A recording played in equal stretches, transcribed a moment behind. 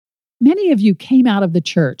Many of you came out of the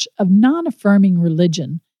church of non-affirming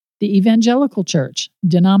religion, the evangelical church,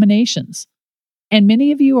 denominations, and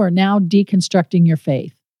many of you are now deconstructing your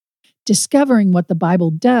faith, discovering what the Bible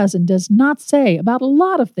does and does not say about a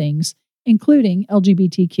lot of things, including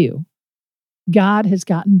LGBTQ. God has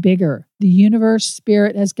gotten bigger. The universe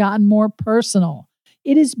spirit has gotten more personal.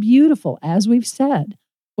 It is beautiful, as we've said.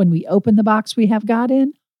 When we open the box we have God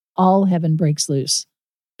in, all heaven breaks loose.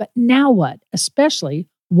 But now what? Especially,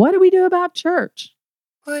 what do we do about church?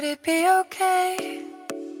 Would it be okay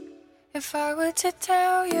if I were to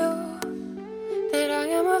tell you that I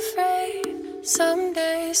am afraid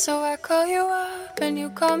someday? So I call you up and you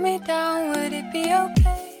call me down. Would it be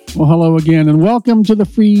okay? Well, hello again, and welcome to the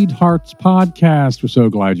Freed Hearts Podcast. We're so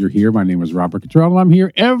glad you're here. My name is Robert Cottrell, and I'm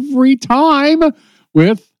here every time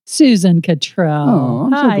with Susan Cottrell. Oh,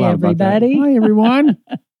 I'm so Hi, glad everybody. About that. Hi, everyone.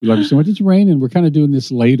 We love you so much. It's raining. We're kind of doing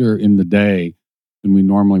this later in the day than we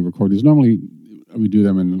normally record these. Normally, we do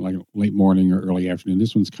them in like late morning or early afternoon.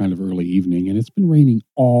 This one's kind of early evening, and it's been raining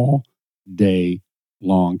all day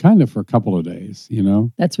long, kind of for a couple of days, you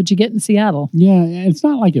know? That's what you get in Seattle. Yeah, it's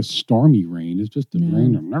not like a stormy rain. It's just a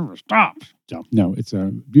rain that never stops. So, no, it's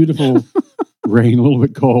a beautiful rain, a little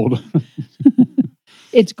bit cold.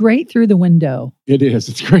 It's great through the window. It is.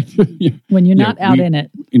 It's great. When you're not out in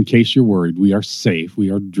it. In case you're worried, we are safe.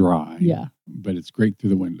 We are dry. Yeah. But it's great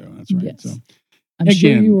through the window. That's right. Yes. So, I'm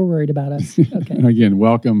sure you were worried about us. Okay. Again,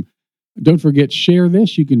 welcome. Don't forget, share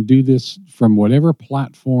this. You can do this from whatever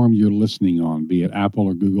platform you're listening on, be it Apple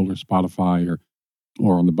or Google or Spotify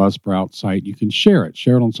or on the Buzzsprout site. You can share it.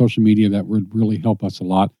 Share it on social media. That would really help us a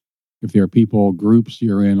lot. If there are people, groups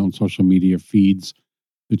you're in on social media feeds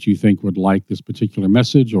that you think would like this particular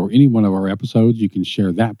message or any one of our episodes, you can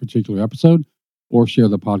share that particular episode or share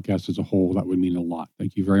the podcast as a whole. That would mean a lot.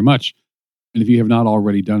 Thank you very much. And if you have not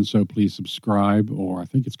already done so, please subscribe, or I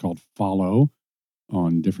think it's called follow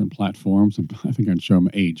on different platforms. And I think I can show them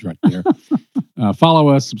age right there. Follow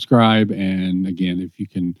us, subscribe, and again, if you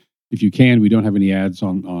can, we don't have any ads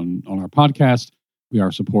on our podcast. We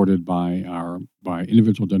are supported by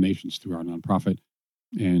individual donations through our nonprofit.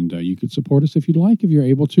 And you could support us if you'd like. If you're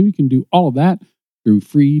able to, you can do all of that through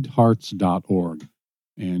freedhearts.org.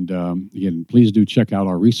 And again, please do check out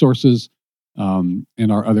our resources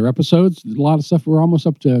and our other episodes. A lot of stuff. We're almost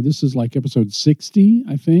up to, this is like episode 60,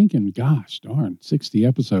 I think. And gosh darn, 60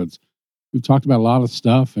 episodes. We've talked about a lot of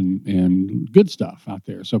stuff and good stuff out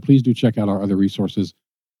there. So please do check out our other resources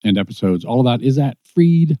and episodes. All of that is at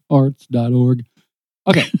freedhearts.org.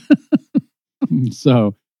 Okay.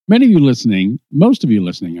 So, many of you listening, most of you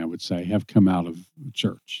listening, I would say, have come out of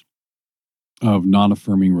church, of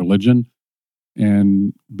non-affirming religion,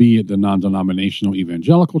 and be it the non-denominational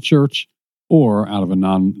evangelical church or out of a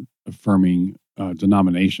non-affirming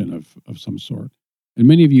denomination of some sort. And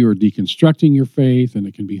many of you are deconstructing your faith, and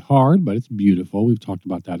it can be hard, but it's beautiful. We've talked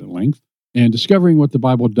about that at length. And discovering what the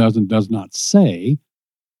Bible does and does not say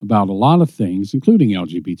about a lot of things, including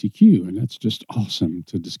LGBTQ. And that's just awesome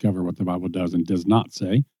to discover what the Bible does and does not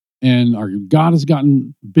say. And our God has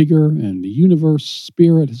gotten bigger, and the universe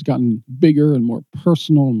spirit has gotten bigger and more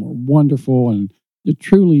personal and more wonderful. And it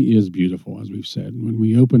truly is beautiful, as we've said. When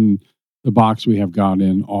we open the box we have God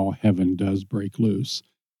in, all heaven does break loose.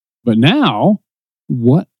 But now,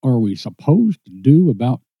 what are we supposed to do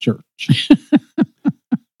about church?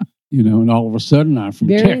 And all of a sudden, I'm from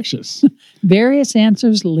Texas. Various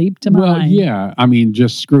answers leap to mind. Well, yeah. I mean,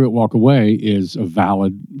 just screw it, walk away is a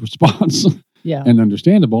valid response. Yeah. And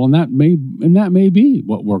understandable. And that may be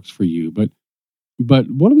what works for you. But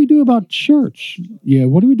what do we do about church? Yeah,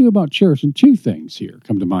 what do we do about church? And two things here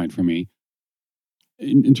come to mind for me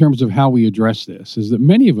in terms of how we address this is that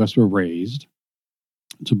many of us were raised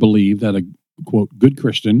to believe that a, quote, good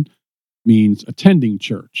Christian means attending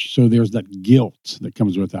church. So there's that guilt that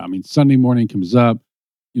comes with that. I mean, Sunday morning comes up,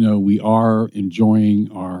 we are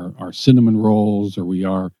enjoying our cinnamon rolls, or we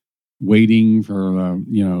are waiting for,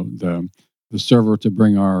 the server to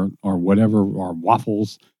bring our whatever, our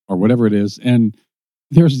waffles or whatever it is. And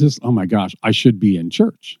there's this, oh my gosh, I should be in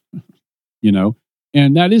church,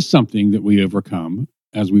 and that is something that we overcome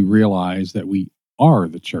as we realize that we are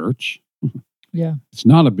the church. Yeah. It's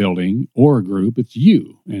not a building or a group. It's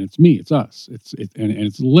you and it's me. It's us. And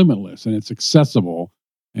it's limitless and it's accessible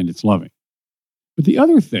and it's loving. But the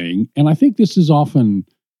other thing, and I think this is often,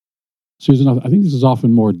 Susan, I think this is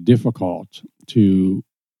often more difficult to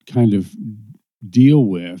kind of deal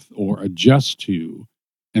with or adjust to,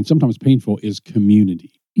 and sometimes painful, is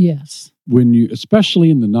community. Yes. When you, especially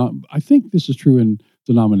in I think this is true in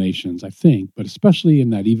denominations, but especially in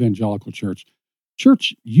that evangelical church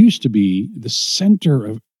used to be the center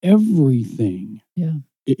of everything. Yeah.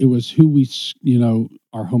 it was who we,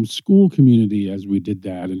 our homeschool community as we did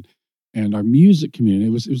that, and our music community.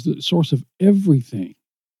 It was the source of everything.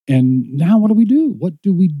 And now what do we do? What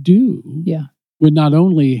do we do? Yeah. When not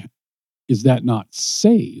only is that not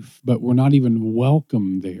safe, but we're not even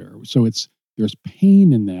welcome there. So there's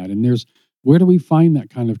pain in that. And where do we find that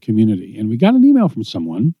kind of community? And we got an email from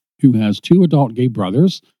someone who has 2 adult gay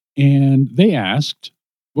brothers, and they asked,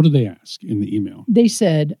 what did they ask in the email? They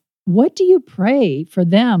said, what do you pray for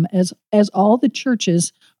them as all the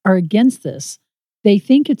churches are against this? They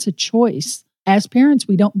think it's a choice. As parents,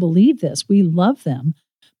 we don't believe this. We love them.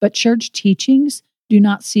 But church teachings do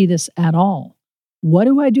not see this at all. What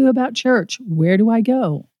do I do about church? Where do I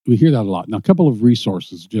go? We hear that a lot. Now, a couple of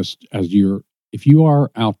resources, just as if you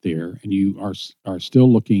are out there and you are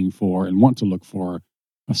still looking for and want to look for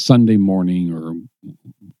a Sunday morning or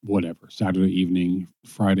whatever, Saturday evening,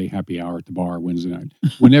 Friday happy hour at the bar, Wednesday night,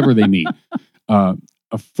 whenever they meet,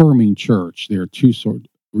 affirming church, there are 2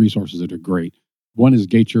 resources that are great. One is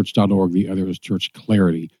gaychurch.org. The other is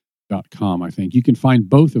churchclarity.com, I think. You can find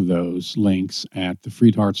both of those links at the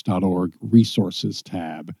freedhearts.org resources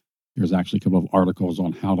tab. There's actually a couple of articles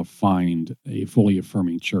on how to find a fully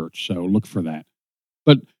affirming church, so look for that.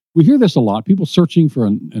 But we hear this a lot, people searching for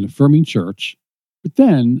an affirming church, but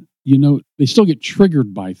then, they still get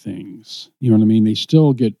triggered by things. You know what I mean? They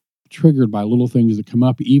still get triggered by little things that come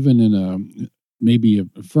up, even in maybe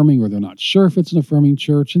affirming, or they're not sure if it's an affirming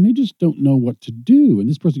church, and they just don't know what to do. And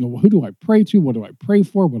this person goes, well, who do I pray to? What do I pray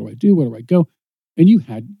for? What do I do? Where do I go? And you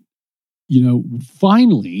had,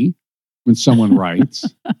 finally, when someone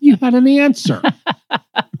writes, you had an answer.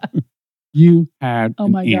 You had oh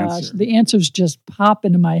my gosh, answer. The answers just pop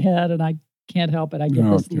into my head, and I can't help it. I get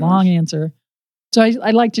this gosh. long answer. So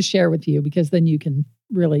I'd like to share with you, because then you can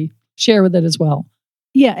really share with it as well.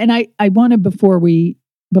 Yeah, and I want to, before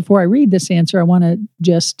I read this answer, I want to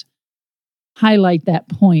just highlight that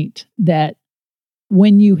point that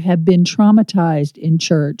when you have been traumatized in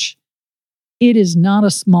church, it is not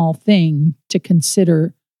a small thing to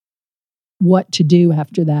consider what to do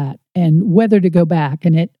after that and whether to go back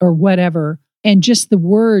or whatever. And just the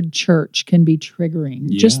word church can be triggering.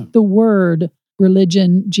 Yeah. Just the word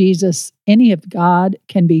religion, Jesus, any of God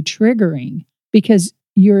can be triggering, because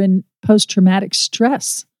you're in post-traumatic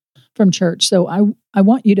stress from church. So I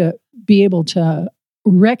want you to be able to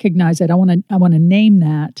recognize that. I want to name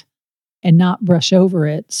that and not brush over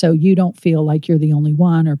it, so you don't feel like you're the only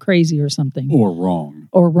one or crazy or something. Or wrong.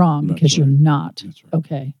 That's because right. You're not. That's right.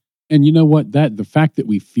 Okay. And you know what? The fact that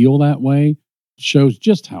we feel that way shows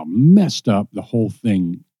just how messed up the whole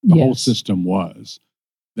thing, whole system was.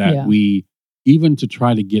 That we, even to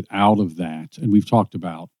try to get out of that, and we've talked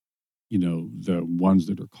about, the ones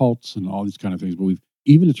that are cults and all these kind of things, but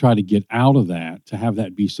even to try to get out of that, to have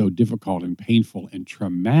that be so difficult and painful and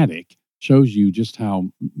traumatic, shows you just how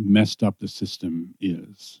messed up the system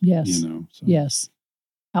is. Yes. Yes.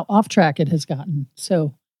 How off track it has gotten.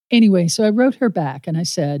 So anyway, I wrote her back and I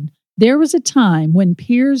said, there was a time when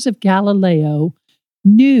peers of Galileo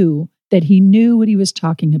knew that he knew what he was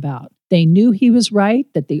talking about. They knew he was right,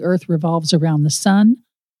 that the earth revolves around the sun,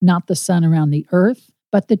 not the sun around the earth.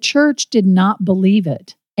 But the church did not believe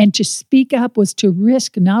it. And to speak up was to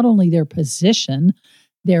risk not only their position,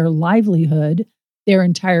 their livelihood, their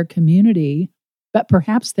entire community, but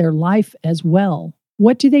perhaps their life as well.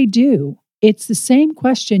 What do? It's the same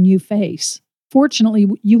question you face. Fortunately,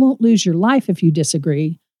 you won't lose your life if you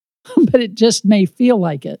disagree, but it just may feel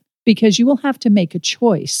like it, because you will have to make a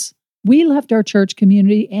choice. We left our church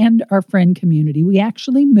community and our friend community. We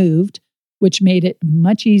actually moved, which made it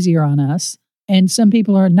much easier on us. And some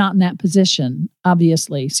people are not in that position,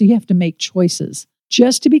 obviously. So you have to make choices.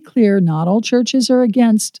 Just to be clear, not all churches are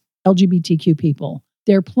against LGBTQ people.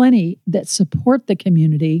 There are plenty that support the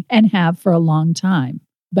community and have for a long time.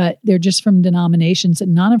 But they're just from denominations that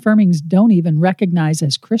non-affirmings don't even recognize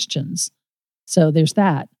as Christians. So there's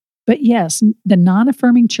that. But yes, the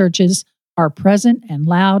non-affirming churches are present and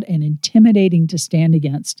loud and intimidating to stand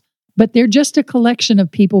against. But they're just a collection of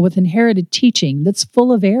people with inherited teaching that's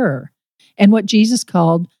full of error, and what Jesus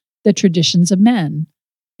called the traditions of men.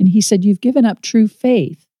 And he said, you've given up true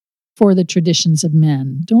faith for the traditions of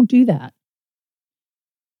men. Don't do that.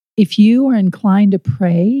 If you are inclined to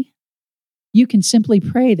pray, you can simply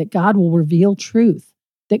pray that God will reveal truth,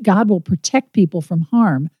 that God will protect people from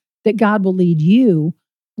harm, that God will lead you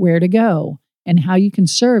where to go and how you can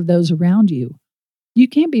serve those around you. You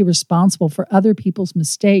can't be responsible for other people's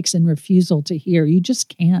mistakes and refusal to hear. You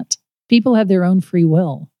just can't. People have their own free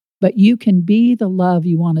will. But you can be the love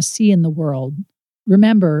you want to see in the world.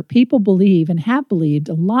 Remember, people believe and have believed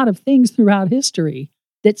a lot of things throughout history.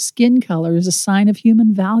 that skin color is a sign of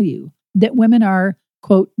human value, that women are,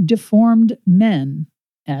 quote, deformed men,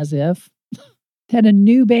 as if, that a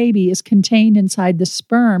new baby is contained inside the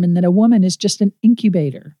sperm and that a woman is just an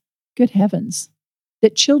incubator. Good heavens.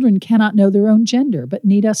 That children cannot know their own gender, but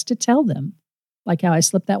need us to tell them. Like how I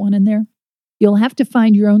slipped that one in there. You'll have to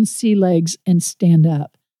find your own sea legs and stand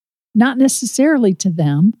up. Not necessarily to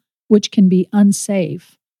them, which can be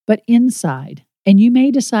unsafe, but inside. And you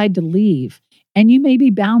may decide to leave, and you may be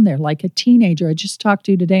bound there like a teenager I just talked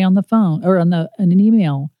to today on the phone or on an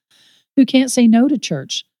email who can't say no to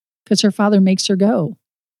church because her father makes her go.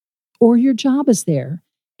 Or your job is there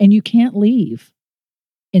and you can't leave.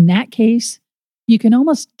 In that case, you can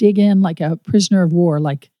almost dig in like a prisoner of war,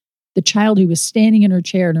 like the child who was standing in her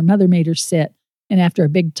chair and her mother made her sit. And after a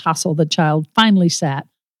big tussle, the child finally sat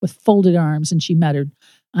with folded arms and she muttered,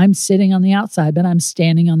 "I'm sitting on the outside, but I'm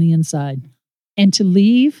standing on the inside." And to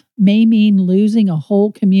leave may mean losing a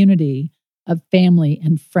whole community of family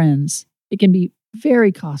and friends. It can be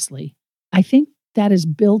very costly. I think that is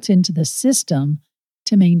built into the system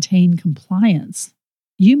to maintain compliance.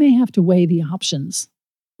 You may have to weigh the options.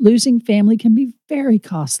 Losing family can be very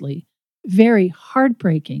costly, very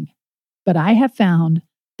heartbreaking. But I have found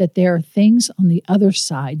that there are things on the other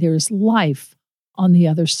side. There is life on the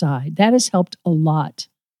other side. That has helped a lot.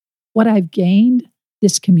 What I've gained,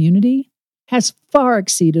 this community, has far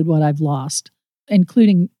exceeded what I've lost,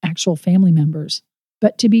 including actual family members.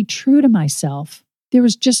 But to be true to myself, there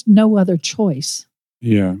was just no other choice.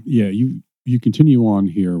 Yeah. You continue on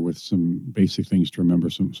here with some basic things to remember,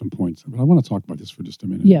 some points. But I want to talk about this for just a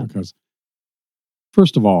minute. Yeah. Because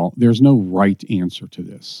first of all, there's no right answer to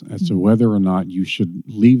this as to whether or not you should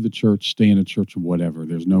leave the church, stay in a church, or whatever.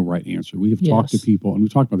 There's no right answer. We have talked to people, and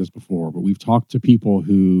we've talked about this before, but we've talked to people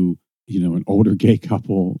who, an older gay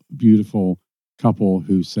couple, beautiful couple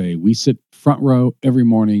who say, we sit front row every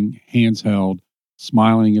morning, hands held,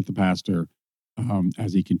 smiling at the pastor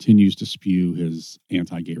as he continues to spew his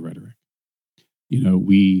anti-gay rhetoric. That's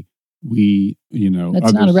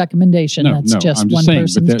others, not a recommendation. That's just one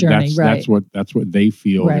person's journey. Right. That's what they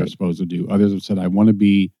feel Right. they're supposed to do. Others have said, I want to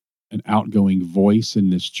be an outgoing voice in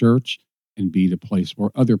this church and be the place where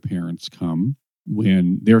other parents come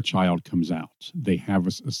when their child comes out. They have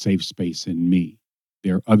a safe space in me.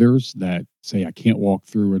 There are others that say, I can't walk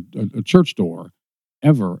through a church door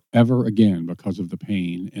ever again because of the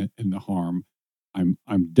pain and the harm. I'm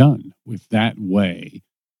done with that way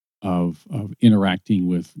of interacting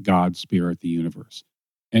with God's spirit, the universe,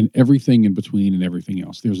 and everything in between and everything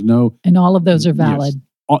else. There's no... And all of those are valid.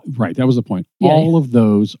 Yes, right. That was the point. Yeah, all of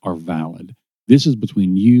those are valid. This is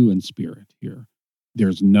between you and spirit here.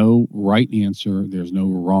 There's no right answer. There's no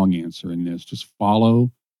wrong answer in this. Just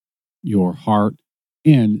follow your heart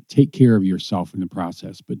and take care of yourself in the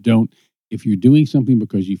process. But don't, if you're doing something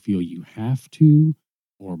because you feel you have to,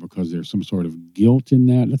 or because there's some sort of guilt in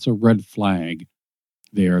that, that's a red flag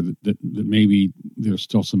there that maybe there's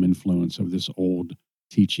still some influence of this old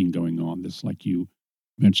teaching going on. This, like you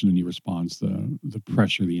mentioned in your response, the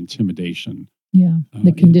pressure, the intimidation. Yeah,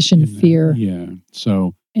 the conditioned fear. Yeah.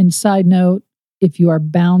 So, and side note, if you are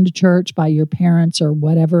bound to church by your parents or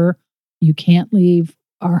whatever, you can't leave.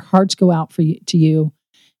 Our hearts go out to you,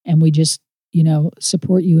 and we just,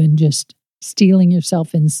 support you in just steeling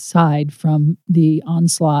yourself inside from the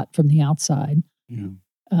onslaught from the outside. Yeah.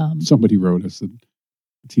 Somebody wrote us, a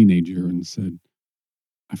teenager, and said,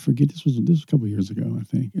 I forget, this was a couple of years ago, I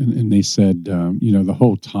think. And they said, the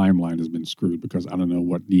whole timeline has been screwed because I don't know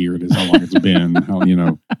what year it is, how long it's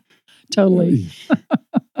been, Totally.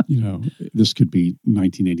 This could be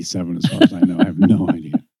 1987 as far as I know. I have no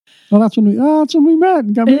idea. Well, that's when we met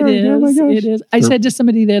and got married. Oh my gosh. It is. I said to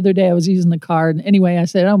somebody the other day, I was using the card. And anyway, I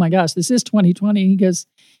said, oh my gosh, this is 2020. He goes,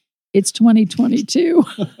 it's 2022.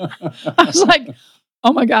 I was like,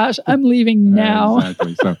 oh my gosh, I'm leaving now.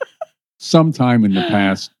 Exactly. So sometime in the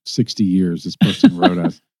past 60 years, this person wrote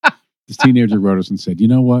us, this teenager wrote us and said, you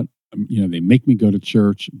know what? They make me go to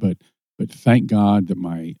church, but thank God that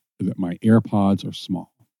my AirPods are small.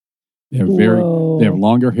 They have they have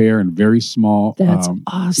longer hair and very small awesome.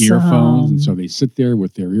 Earphones. And so they sit there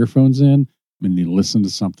with their earphones in and they listen to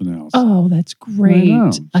something else. Oh, that's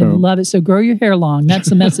great. I love it. So grow your hair long. That's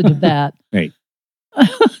the message of that. Hey,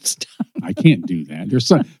 I can't do that.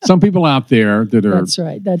 There's some people out there that are. That's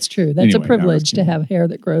right. That's true. That's anyway, a privilege to have hair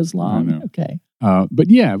that grows long. Okay. But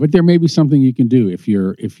there may be something you can do if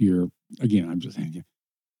you're again, I'm just saying.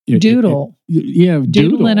 Doodle.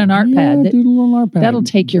 Doodle in an art pad. Doodle on an art pad. That'll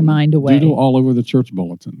take your mind away. Doodle all over the church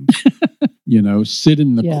bulletin. Sit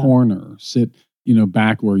in the corner. Sit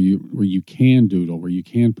back where you can doodle, where you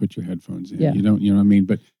can put your headphones in. Yeah. You know what I mean?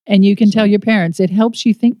 But And you can tell your parents it helps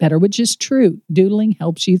you think better, which is true. Doodling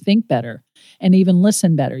helps you think better and even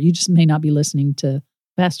listen better. You just may not be listening to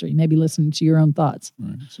Pastor. You may be listening to your own thoughts.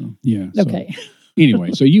 right. So yeah. Okay. So,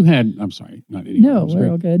 anyway, so you had. I'm sorry, not anyway. No, that was we're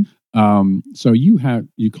great. all good. So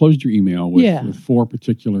you closed your email with 4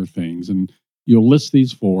 particular things, and you'll list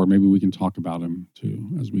these 4. Maybe we can talk about them too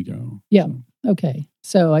as we go. Yeah. So, Okay.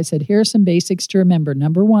 So I said, here are some basics to remember.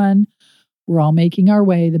 Number 1, we're all making our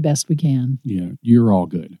way the best we can. yeah, you're all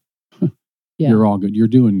good. Yeah. You're all good. You're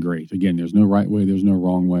doing great. Again, there's no right way. There's no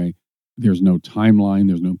wrong way. There's no timeline.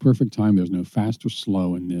 There's no perfect time. There's no fast or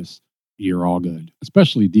slow in this. You're all good.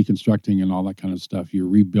 Especially deconstructing and all that kind of stuff. You're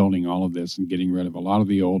rebuilding all of this and getting rid of a lot of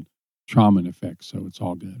the old trauma and effects. So it's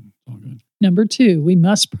all good. It's all good. Number 2, we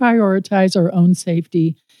must prioritize our own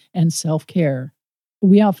safety and self-care.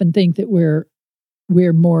 We often think that we're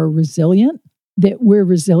more resilient, that we're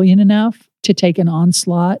resilient enough to take an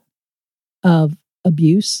onslaught of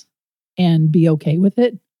abuse and be okay with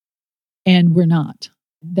it. And we're not.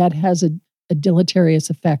 That has a deleterious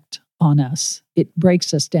effect on us. It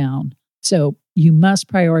breaks us down. So you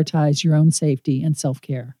must prioritize your own safety and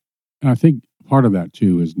self-care. And I think part of that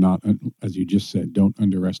too is not, as you just said, don't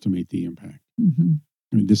underestimate the impact. Mm-hmm.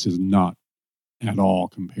 I mean, this is not at all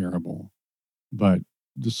comparable. But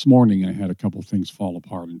this morning I had a couple things fall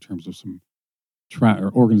apart in terms of some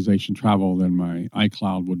organization travel. Then my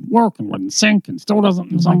iCloud would work and wouldn't sync and still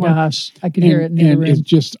doesn't. Oh my gosh, I could hear it in the room. It's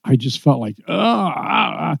just, I just felt like,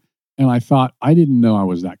 and I thought, I didn't know I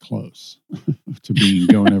was that close to being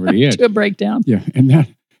going over the edge. To a breakdown. Yeah, and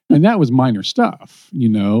that was minor stuff,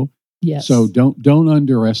 Yes. So don't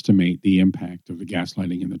underestimate the impact of the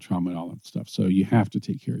gaslighting and the trauma and all that stuff. So you have to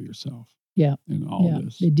take care of yourself. Yeah. And all of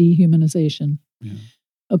this. The dehumanization. Yeah.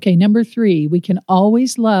 Okay, number 3, we can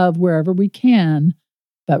always love wherever we can,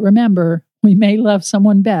 but remember, we may love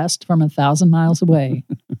someone best from 1,000 miles away.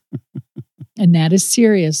 And that is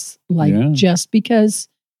serious. Just because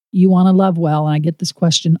you want to love well, and I get this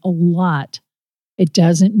question a lot, it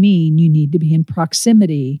doesn't mean you need to be in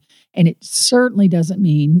proximity. And it certainly doesn't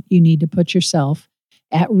mean you need to put yourself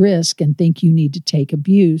at risk and think you need to take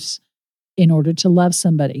abuse in order to love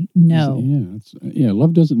somebody. No.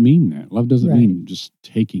 Love doesn't mean that. Love doesn't mean just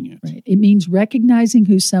taking it. Right. It means recognizing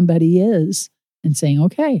who somebody is and saying,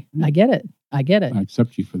 okay, I get it. I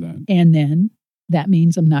accept you for that. And then that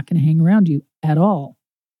means I'm not going to hang around you at all.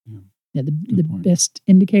 Yeah, the best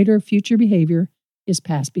indicator of future behavior is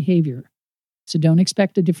past behavior. So don't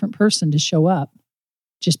expect a different person to show up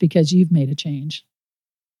just because you've made a change.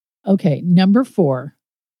 Okay, number 4,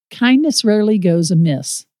 kindness rarely goes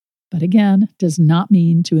amiss, but again, does not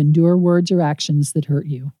mean to endure words or actions that hurt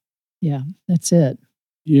you. Yeah, that's it.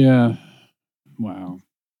 Yeah. Wow.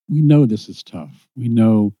 We know this is tough. We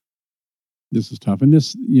know this is tough. And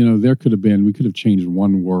this, we could have changed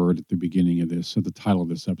one word at the beginning of this, at the title of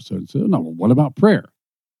this episode. So, what about prayer?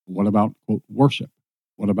 What about, quote, worship?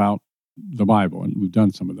 What about the Bible? And we've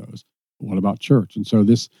done some of those. What about church? And so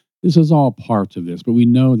this is all part of this, but we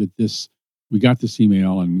know that we got this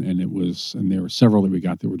email and there were several that we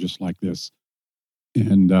got that were just like this.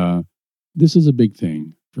 And this is a big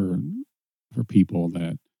thing for people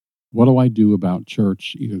that, what do I do about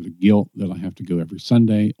church? Either the guilt that I have to go every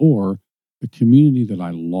Sunday or the community that I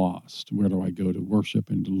lost. Where do I go to worship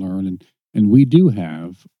and to learn? And we do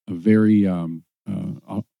have a very, I'll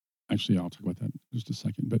talk about that in just a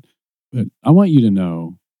second, but I want you to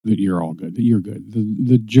know that you're all good, that you're good.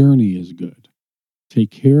 The journey is good.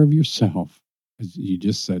 Take care of yourself. As you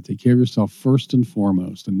just said, take care of yourself first and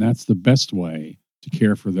foremost. And that's the best way to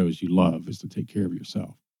care for those you love, is to take care of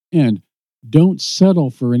yourself. And don't settle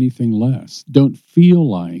for anything less. Don't feel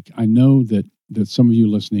like, I know that some of you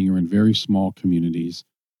listening are in very small communities.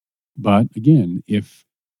 But again, if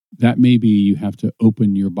that may be, you have to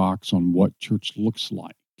open your box on what church looks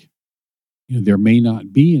like. There may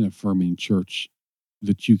not be an affirming church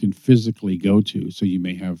that you can physically go to, so you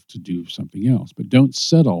may have to do something else. But don't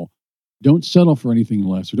settle for anything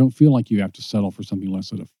less, or don't feel like you have to settle for something less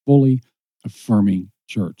than a fully affirming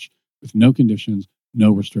church with no conditions,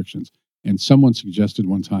 no restrictions. And someone suggested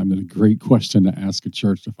one time that a great question to ask a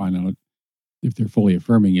church to find out if they're fully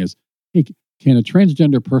affirming is, hey, can a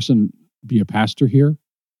transgender person be a pastor here?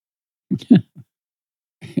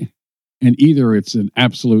 And either it's an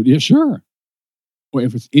absolute, yeah, sure. Or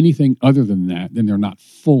if it's anything other than that, then they're not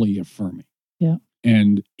fully affirming. Yeah.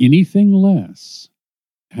 And anything less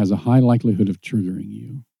has a high likelihood of triggering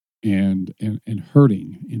you and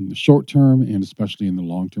hurting in the short term and especially in the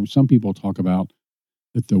long term. Some people talk about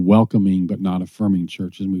that the welcoming but not affirming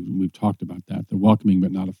church, and we've talked about that. The welcoming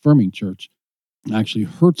but not affirming church actually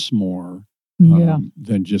hurts more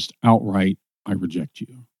than just outright, I reject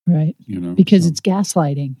you. Right. Because it's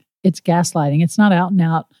gaslighting. It's gaslighting. It's not out and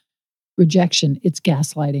out rejection. It's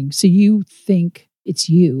gaslighting. So you think it's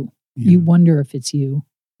you. Yeah. You wonder if it's you.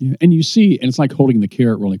 Yeah. And you see, and it's like holding the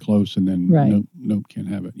carrot really close and then nope, can't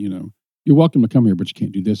have it. You're welcome to come here, but you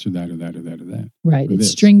can't do this or that or that or that or that. Right. It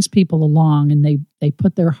strings people along and they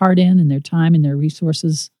put their heart in and their time and their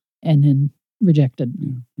resources and then rejected.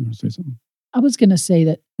 Yeah. You want to say something? I was going to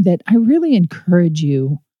say that I really encourage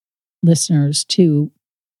you, listeners, to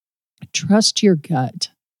trust your gut.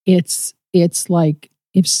 It's like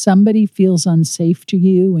if somebody feels unsafe to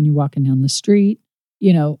you when you're walking down the street,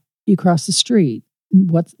 you cross the street,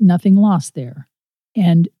 what's nothing lost there.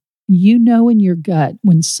 And in your gut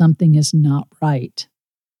when something is not right.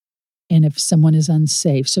 And if someone is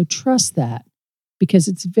unsafe. So trust that because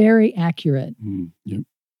it's very accurate. Yep.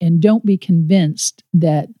 And don't be convinced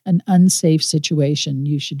that an unsafe situation,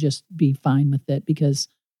 you should just be fine with it because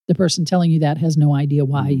the person telling you that has no idea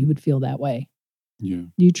why you would feel that way. Yeah.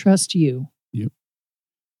 You trust you. Yep.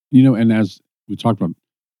 And as we talked about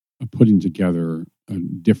putting together a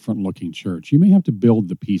different looking church, you may have to build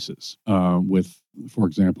the pieces with, for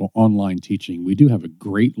example, online teaching. We do have a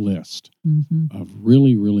great list of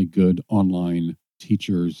really, really good online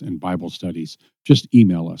teachers and Bible studies. Just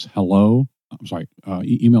email us.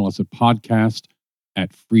 Email us at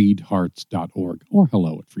podcast@freedhearts.org or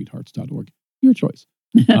hello@freedhearts.org. Your choice.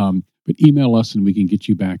 But email us and we can get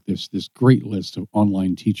you back this great list of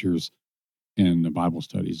online teachers and Bible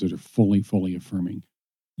studies that are fully, fully affirming.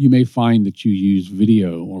 You may find that you use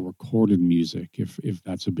video or recorded music if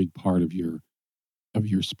that's a big part of your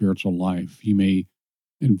spiritual life. You may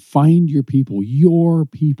find your people.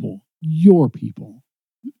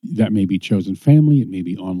 That may be chosen family, it may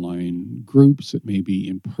be online groups, it may be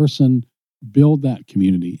in person. Build that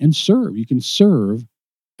community and serve. You can serve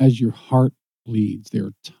as your heart leads. There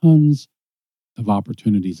are tons of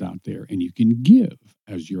opportunities out there, and you can give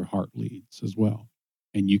as your heart leads as well.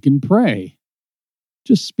 And you can pray.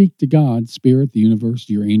 Just speak to God, Spirit, the universe,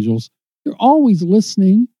 your angels. They're always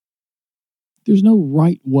listening. There's no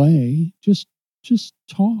right way. Just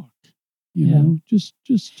talk. Just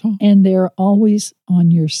talk. And they're always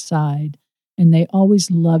on your side, and they always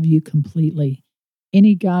love you completely.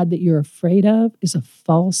 Any God that you're afraid of is a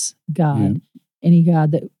false God. Yeah. Any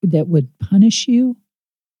God that would punish you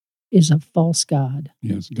is a false God.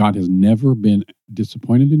 Yes, God has never been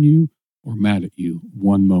disappointed in you or mad at you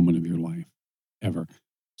one moment of your life, ever.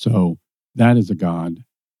 So that is a God.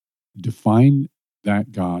 Define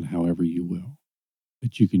that God however you will,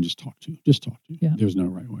 that you can just talk to. Just talk to. Yeah. There's no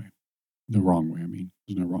right way. The wrong way, I mean.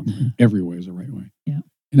 There's no wrong way. Every way is a right way. Yeah.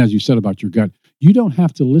 And as you said about your gut, you don't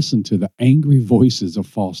have to listen to the angry voices of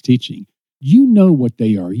false teaching. You know what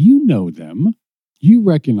they are. You know them. You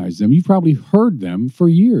recognize them. You've probably heard them for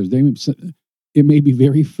years. It may be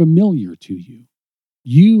very familiar to you.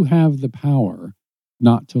 You have the power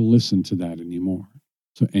not to listen to that anymore.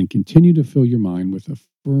 And continue to fill your mind with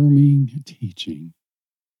affirming teaching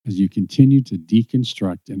as you continue to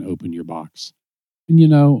deconstruct and open your box. And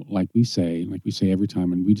like we say every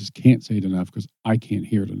time, and we just can't say it enough because I can't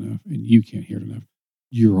hear it enough and you can't hear it enough.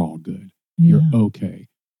 You're all good. Yeah. You're okay.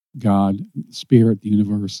 God, Spirit, the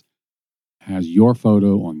universe has your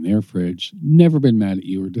photo on their fridge, never been mad at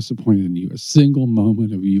you or disappointed in you a single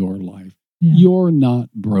moment of your life. Yeah. You're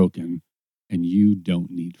not broken and you don't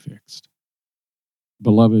need fixed.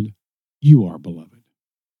 Beloved, you are beloved.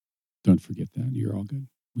 Don't forget that. You're all good.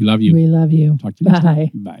 We love you. We love you. Talk to you next time.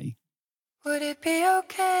 Bye. Bye. Would it be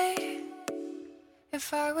okay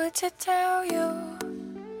if I were to tell you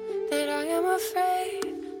that I am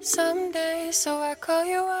afraid someday? So I call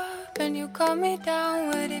you up and you call me down.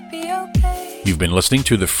 Would it be okay? You've been listening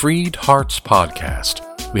to the Freed Hearts Podcast.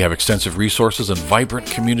 We have extensive resources and vibrant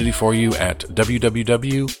community for you at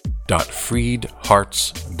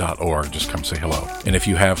www.freedhearts.org. Just come say hello. And if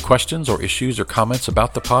you have questions or issues or comments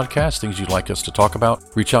about the podcast, things you'd like us to talk about,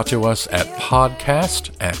 reach out to us at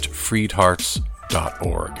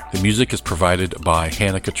podcast@freedhearts.org. The music is provided by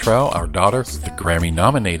Hannah Cottrell, our daughter, the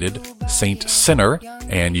Grammy-nominated Saint Sinner,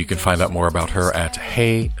 and you can find out more about her at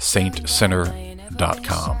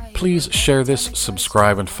heysaintsinner.com. Please share this,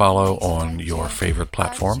 subscribe, and follow on your favorite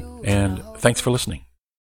platform, and thanks for listening.